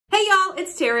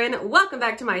Taren. Welcome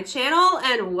back to my channel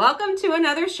and welcome to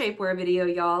another shapewear video,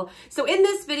 y'all. So in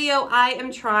this video, I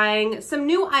am trying some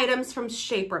new items from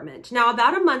SHAPERMINT. Now,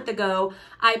 about a month ago,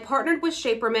 I partnered with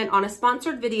SHAPERMINT on a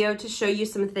sponsored video to show you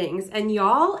some things, and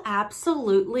y'all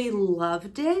absolutely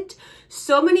loved it.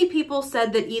 So many people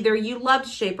said that either you loved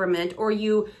SHAPERMINT or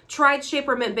you tried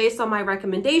SHAPERMINT based on my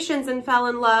recommendations and fell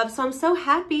in love. So I'm so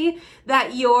happy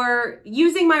that you're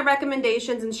using my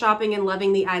recommendations and shopping and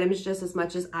loving the items just as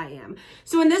much as I am.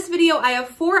 So in this video, I have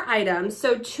 4 items.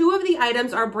 So 2 of the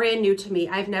items are brand new to me.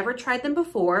 I've never tried them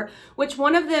before, which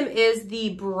one of them is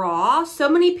the bra. So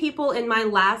many people in my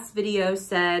last video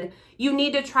said, you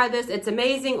need to try this, it's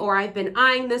amazing, or I've been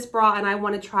eyeing this bra and I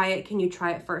want to try it, can you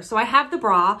try it first? So I have the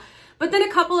bra, but then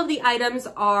a couple of the items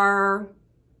are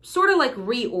sort of like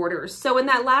reorders. So in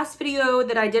that last video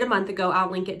that I did a month ago,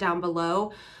 I'll link it down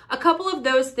below, a couple of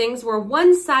those things were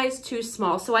one size too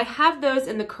small. So I have those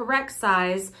in the correct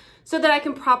size so that I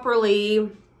can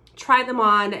properly try them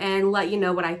on and let you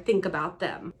know what I think about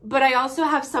them. But I also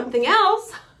have something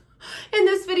else in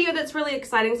this video that's really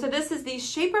exciting. So this is the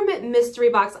SHAPERMINT mystery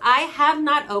box. I have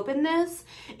not opened this.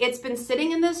 It's been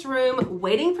sitting in this room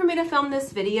waiting for me to film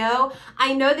this video.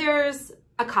 I know there's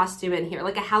a costume in here,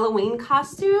 like a Halloween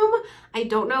costume. I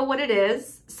don't know what it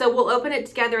is. So we'll open it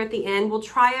together at the end. We'll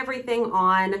try everything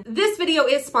on. This video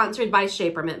is sponsored by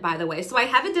SHAPERMINT, by the way. So I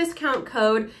have a discount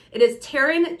code. It is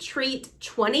Taren Treat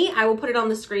 20. I will put it on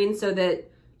the screen so that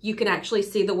you can actually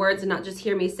see the words and not just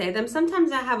hear me say them.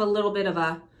 Sometimes I have a little bit of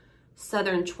a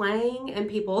Southern twang and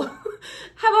people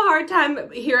have a hard time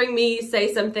hearing me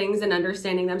say some things and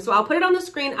understanding them. So I'll put it on the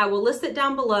screen. I will list it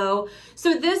down below.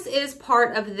 So this is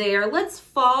part of their Let's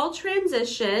Fall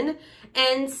transition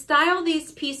and style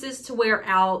these pieces to wear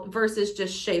out versus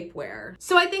just shapewear.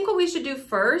 So I think what we should do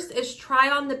first is try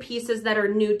on the pieces that are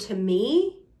new to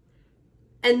me,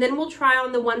 and then we'll try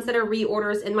on the ones that are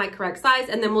reorders in my correct size,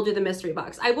 and then we'll do the mystery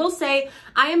box. I will say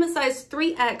I am a size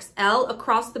 3XL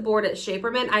across the board at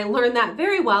SHAPERMINT. I learned that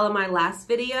very well in my last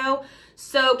video.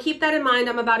 So keep that in mind.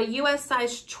 I'm about a US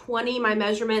size 20. My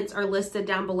measurements are listed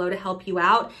down below to help you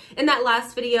out. In that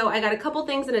last video, I got a couple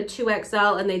things in a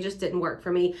 2XL and they just didn't work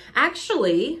for me.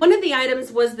 Actually, one of the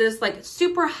items was this like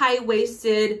super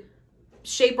high-waisted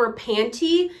shaper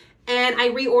panty, and I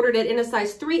reordered it in a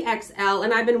size 3XL,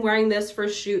 and I've been wearing this for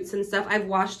shoots and stuff. I've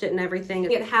washed it and everything.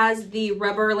 It has the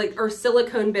rubber or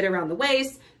silicone bit around the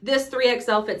waist. This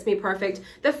 3XL fits me perfect.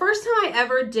 The first time I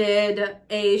ever did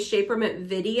a SHAPERMINT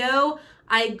video,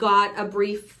 I got a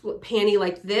brief panty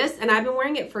like this, and I've been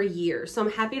wearing it for years, so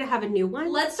I'm happy to have a new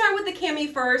one. Let's start with the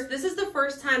cami first. This is the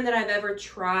first time that I've ever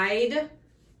tried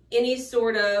any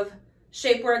sort of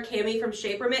shapewear cami from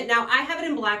SHAPERMINT. Now, I have it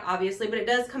in black, obviously, but it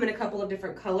does come in a couple of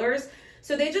different colors.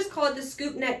 So they just call it the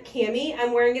scoop neck cami.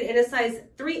 I'm wearing it in a size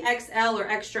 3XL or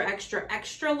extra, extra,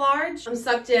 extra large. I'm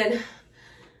sucked in.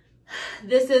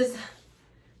 This is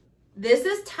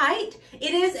tight.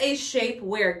 It is a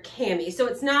shapewear cami. So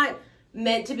it's not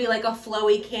meant to be like a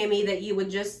flowy cami that you would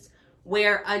just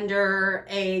wear under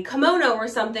a kimono or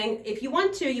something. If you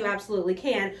want to, you absolutely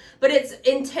can, but its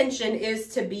intention is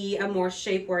to be a more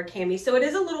shapewear cami. So it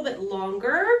is a little bit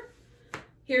longer.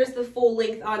 Here's the full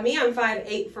length on me. I'm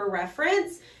 5'8" for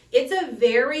reference. It's a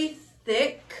very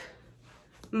thick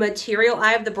material.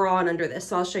 I have the bra on under this,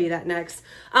 so I'll show you that next.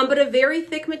 But a very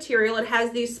thick material. It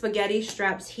has these spaghetti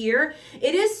straps here.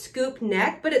 It is scoop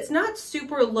neck, but it's not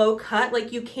super low cut.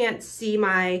 Like you can't see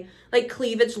my like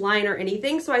cleavage line or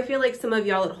anything. So I feel like some of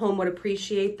y'all at home would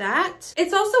appreciate that.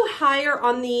 It's also higher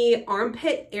on the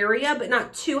armpit area, but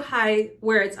not too high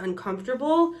where it's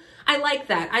uncomfortable. I like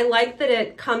that. I like that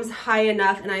it comes high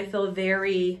enough and I feel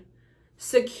very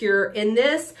secure in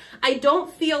this. I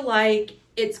don't feel like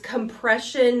it's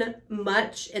compression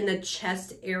much in the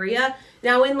chest area.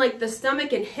 Now in like the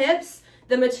stomach and hips,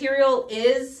 the material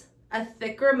is a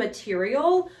thicker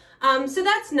material. So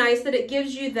that's nice that it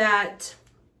gives you that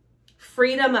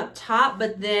freedom up top,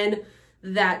 but then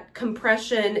that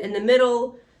compression in the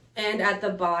middle and at the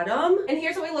bottom. And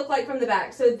here's what we look like from the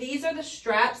back. So these are the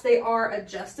straps. They are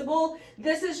adjustable.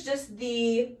 This is just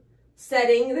the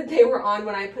setting that they were on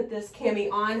when I put this cami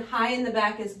on. High in the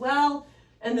back as well,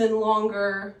 and then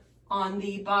longer on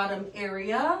the bottom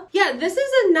area. Yeah, this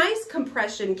is a nice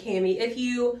compression cami. If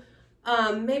you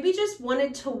maybe just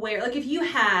wanted to wear, like if you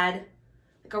had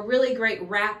like a really great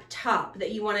wrap top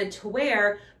that you wanted to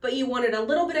wear, but you wanted a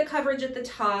little bit of coverage at the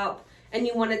top and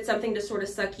you wanted something to sort of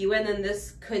suck you in, then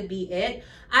this could be it.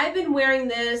 I've been wearing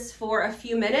this for a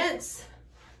few minutes.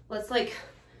 Let's like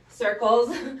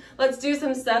circles. Let's do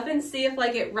some stuff and see if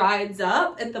like it rides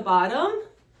up at the bottom.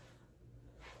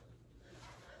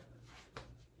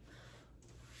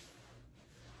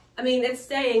 I mean, it's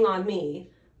staying on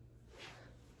me.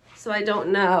 So I don't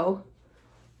know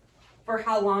for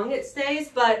how long it stays,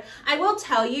 but I will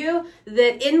tell you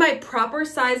that in my proper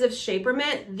size of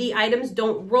SHAPERMINT, the items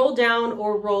don't roll down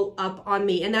or roll up on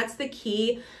me. And that's the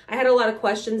key. I had a lot of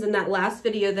questions in that last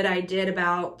video that I did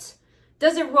about,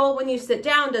 does it roll when you sit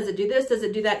down? Does it do this? Does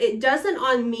it do that? It doesn't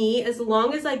on me as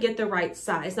long as I get the right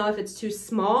size. Now, if it's too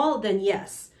small, then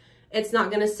yes, it's not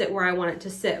gonna sit where I want it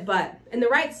to sit, but in the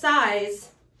right size,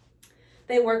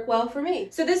 they work well for me.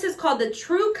 So this is called the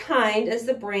True Kind as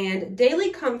the brand, Daily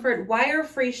Comfort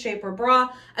Wire-Free Shaper Bra.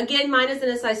 Again, mine is in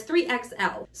a size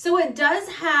 3XL. So it does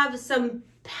have some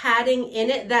padding in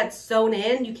it that's sewn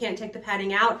in. You can't take the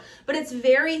padding out, but it's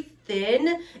very thin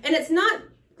and it's not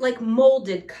like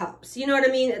molded cups. You know what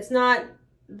I mean? It's not,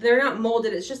 they're not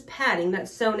molded. It's just padding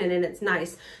that's sewn in and it's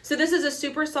nice. So this is a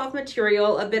super soft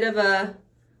material, a bit of a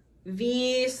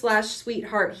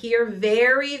V/sweetheart here.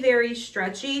 Very, very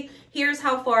stretchy. Here's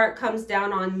how far it comes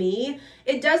down on me.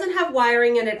 It doesn't have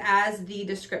wiring in it as the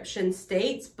description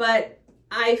states, but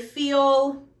I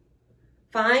feel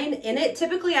fine in it.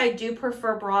 Typically, I do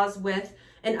prefer bras with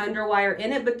an underwire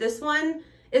in it, but this one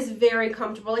is very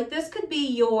comfortable. Like this could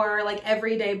be your like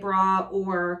everyday bra,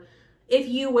 or if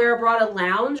you wear a bra to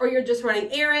lounge or you're just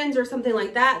running errands or something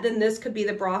like that, then this could be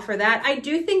the bra for that. I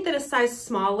do think that a size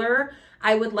smaller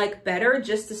I would like better,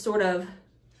 just to sort of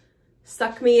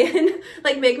suck me in,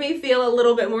 like make me feel a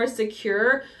little bit more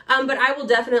secure. But I will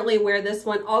definitely wear this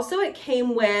one. Also, it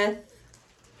came with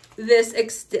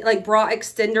this like bra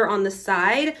extender on the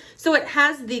side. So it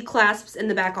has the clasps in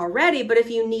the back already, but if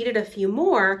you needed a few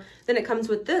more, then it comes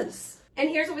with this. And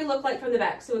here's what we look like from the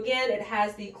back. So again, it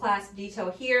has the clasp detail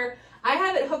here. I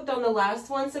have it hooked on the last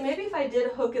one, so maybe if I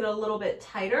did hook it a little bit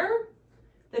tighter,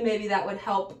 then maybe that would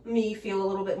help me feel a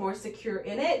little bit more secure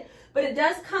in it. But it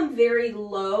does come very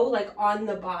low, like on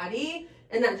the body,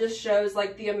 and that just shows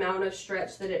like the amount of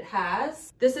stretch that it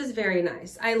has. This is very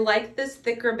nice. I like this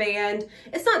thicker band.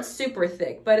 It's not super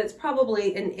thick, but it's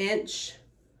probably an inch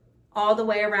all the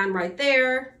way around right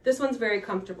there. This one's very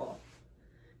comfortable.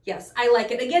 Yes, I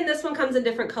like it. Again, this one comes in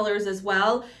different colors as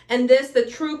well. And this, the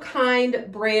True Kind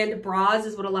brand bras,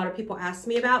 is what a lot of people ask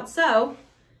me about. So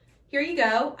here you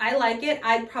go. I like it.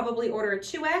 I'd probably order a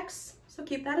 2X, so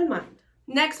keep that in mind.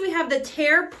 Next, we have the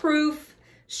tear-proof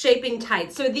shaping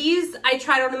tights. So these I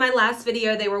tried on in my last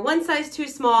video. They were one size too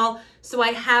small, so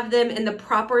I have them in the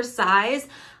proper size.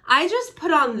 I just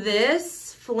put on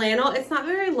this flannel. It's not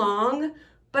very long,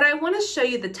 but I want to show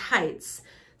you the tights.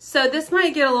 So this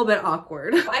might get a little bit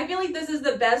awkward. I feel like this is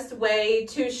the best way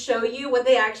to show you what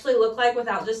they actually look like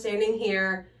without just standing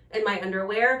here in my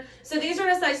underwear. So these are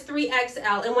a size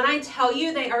 3XL, and when I tell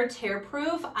you they are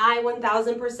tear-proof, I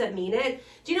 1000% mean it.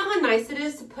 Do you know how nice it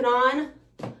is to put on?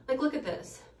 Like, look at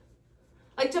this.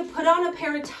 Like, to put on a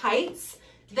pair of tights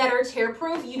that are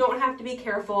tear-proof, you don't have to be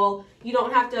careful. You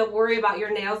don't have to worry about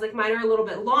your nails. Like, mine are a little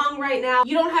bit long right now.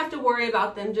 You don't have to worry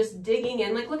about them just digging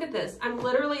in. Like, look at this. I'm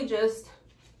literally just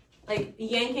like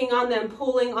yanking on them,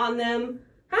 pulling on them.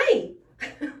 Hi.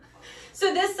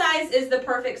 So this size is the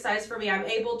perfect size for me. I'm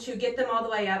able to get them all the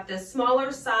way up. This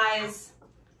smaller size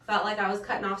felt like I was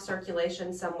cutting off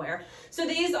circulation somewhere. So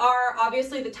these are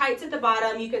obviously the tights at the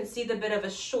bottom. You can see the bit of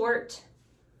a short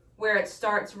where it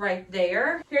starts right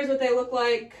there. Here's what they look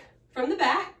like from the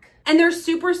back. And they're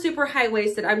super, super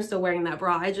high-waisted. I'm still wearing that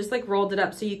bra. I just like rolled it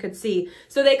up so you could see.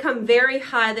 So they come very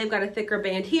high. They've got a thicker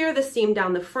band here, the seam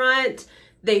down the front.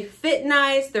 They fit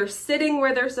nice. They're sitting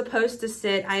where they're supposed to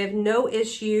sit. I have no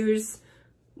issues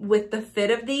with the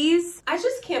fit of these. I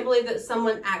just can't believe that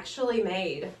someone actually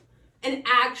made an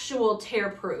actual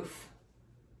tear-proof.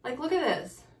 Like, look at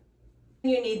this.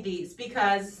 You need these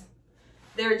because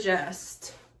they're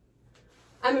just,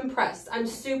 I'm impressed. I'm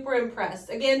super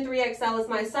impressed. Again, 3XL is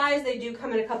my size. They do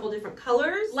come in a couple different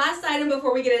colors. Last item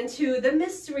before we get into the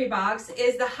mystery box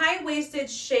is the high-waisted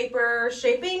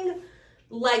shaping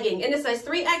legging in a size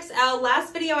 3XL.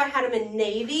 Last video I had them in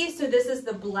navy, so this is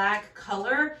the black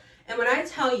color. And when I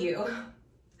tell you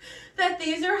that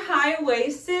these are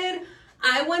high-waisted,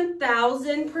 I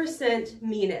 1000%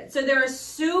 mean it. So they're a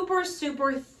super,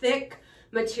 super thick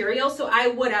material, so I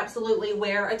would absolutely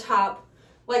wear a top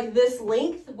like this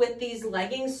length with these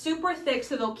leggings. Super thick,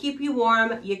 so they'll keep you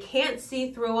warm. You can't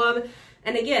see through them.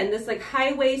 And again, this like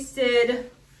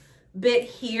high-waisted bit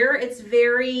here, it's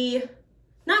very,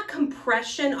 not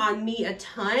compression on me a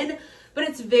ton, but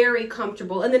it's very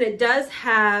comfortable. And then it does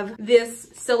have this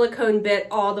silicone bit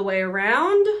all the way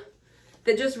around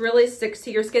that just really sticks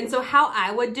to your skin. So how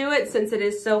I would do it, since it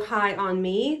is so high on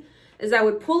me, is I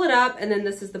would pull it up, and then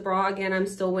this is the bra again I'm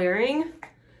still wearing,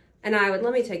 and I would,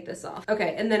 let me take this off.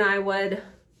 Okay, and then I would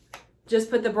Just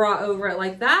put the bra over it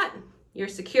like that. You're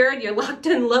secured, you're locked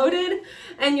and loaded,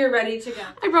 and you're ready to go.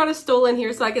 I brought a stool in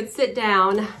here so I could sit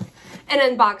down and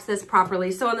unbox this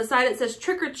properly. So on the side it says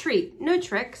trick or treat. No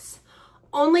tricks,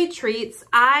 only treats.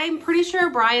 I'm pretty sure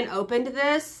Brian opened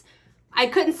this. I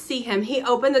couldn't see him. He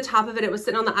opened the top of it. It was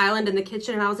sitting on the island in the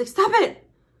kitchen and I was like, stop it.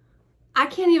 I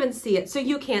can't even see it, so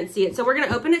you can't see it. So we're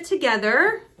gonna open it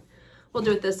together. We'll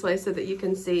do it this way so that you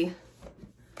can see.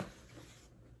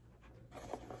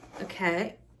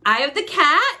 Okay, Eye of the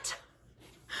cat,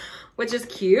 which is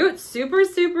cute, super,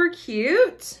 super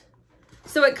cute.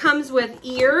 So it comes with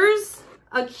ears,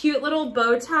 a cute little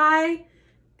bow tie,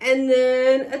 and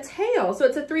then a tail. So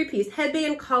it's a 3-piece,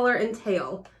 headband, collar, and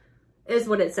tail is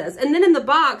what it says. And then in the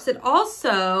box, it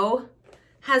also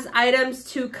has items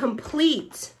to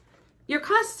complete your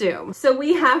costume. So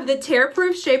we have the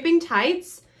tear-proof shaping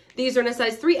tights. These are in a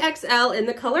size 3XL in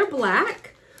the color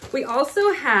black. We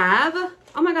also have,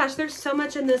 oh my gosh, there's so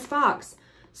much in this box.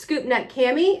 Scoop neck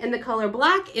cami in the color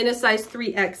black in a size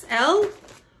 3XL.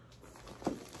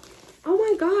 Oh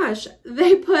my gosh,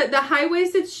 they put the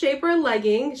high-waisted shaping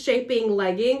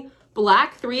legging,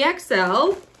 black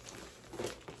 3XL.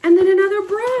 And then another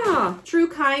bra. True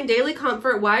Kind Daily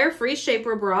Comfort wire-free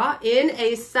shaper bra in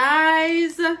a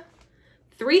size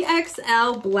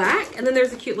 3XL black, and then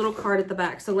there's a cute little card at the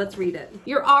back, so let's read it.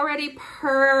 You're already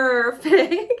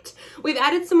perfect. We've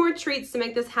added some more treats to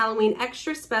make this Halloween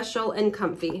extra special and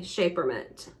comfy.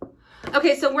 SHAPERMINT.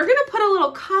 Okay, so we're gonna put a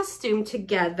little costume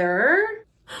together.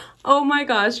 Oh my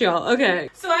gosh, y'all, okay.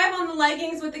 So I have on the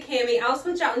leggings with the cami. I'll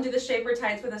switch out and do the shaper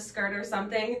tights with a skirt or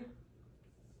something.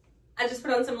 I just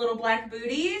put on some little black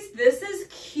booties. This is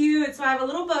cute. So I have a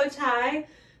little bow tie,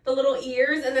 the little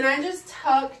ears, and then I just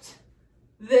tucked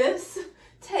this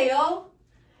tail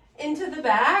into the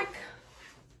back.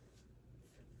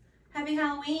 Happy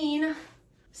Halloween.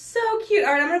 So cute.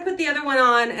 All right, I'm gonna put the other one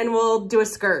on and we'll do a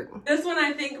skirt. This one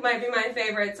I think might be my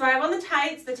favorite. So I have on the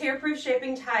tights, the tear-proof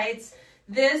shaping tights.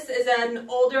 This is an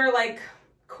older, like,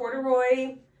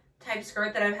 corduroy type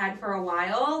skirt that I've had for a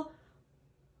while.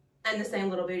 And the same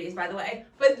little booties, by the way.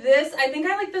 But this, I think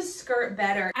I like the skirt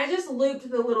better. I just looped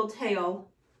the little tail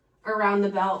around the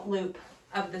belt loop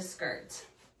of the skirt.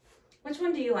 Which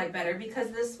one do you like better? Because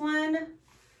this one,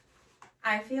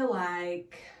 I feel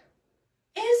like,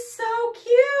 is so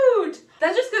cute.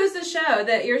 That just goes to show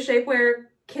that your shapewear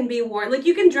can be worn. Like,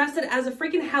 you can dress it as a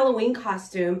freaking Halloween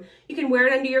costume. You can wear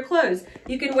it under your clothes.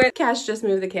 You can wear, Cash just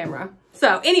moved the camera.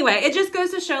 So anyway, it just goes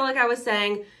to show, like I was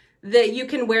saying, that you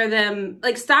can wear them,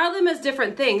 like style them as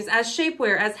different things, as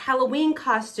shapewear, as Halloween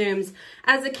costumes,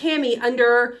 as a cami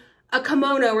under a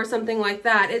kimono or something like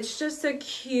that. It's just a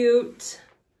cute,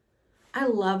 I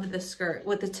love the skirt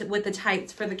with the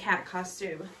tights for the cat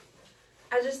costume.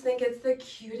 I just think it's the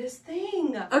cutest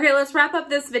thing. Okay, let's wrap up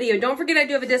this video. Don't forget I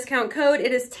do have a discount code.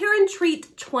 It is Taren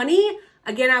Treat 20.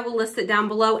 Again, I will list it down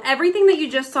below. Everything that you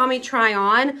just saw me try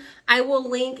on, I will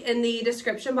link in the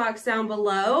description box down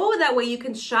below. That way you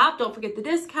can shop. Don't forget the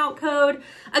discount code.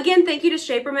 Again, thank you to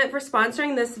SHAPERMINT for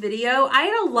sponsoring this video. I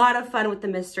had a lot of fun with the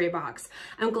mystery box.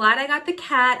 I'm glad I got the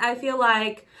cat. I feel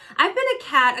like I've been a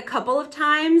cat a couple of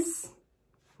times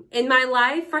in my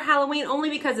life for Halloween,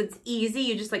 only because it's easy.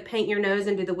 You just like paint your nose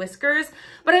and do the whiskers.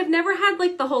 But I've never had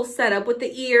like the whole setup with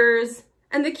the ears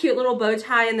and the cute little bow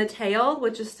tie and the tail,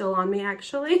 which is still on me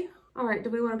actually. All right, do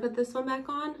we want to put this one back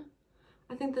on?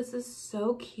 I think this is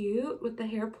so cute with the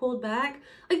hair pulled back.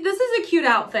 Like, this is a cute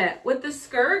outfit with the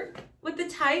skirt, with the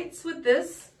tights, with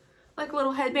this like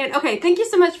little headband. Okay, thank you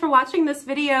so much for watching this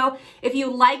video. If you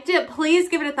liked it, please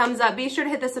give it a thumbs up. Be sure to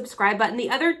hit the subscribe button. The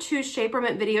other 2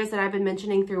 SHAPERMINT videos that I've been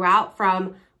mentioning throughout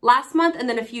from last month and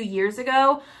then a few years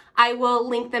ago, I will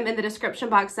link them in the description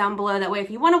box down below. That way,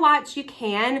 if you want to watch, you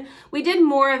can. We did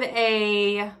more of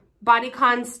a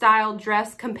bodycon style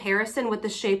dress comparison with the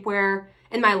shapewear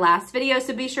in my last video,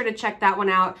 so be sure to check that one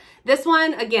out. This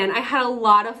one, again, I had a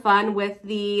lot of fun with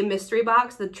the mystery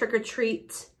box, the trick or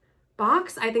treat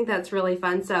box. I think that's really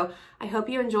fun. So I hope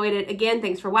you enjoyed it. Again,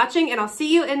 thanks for watching, and I'll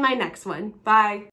see you in my next one. Bye.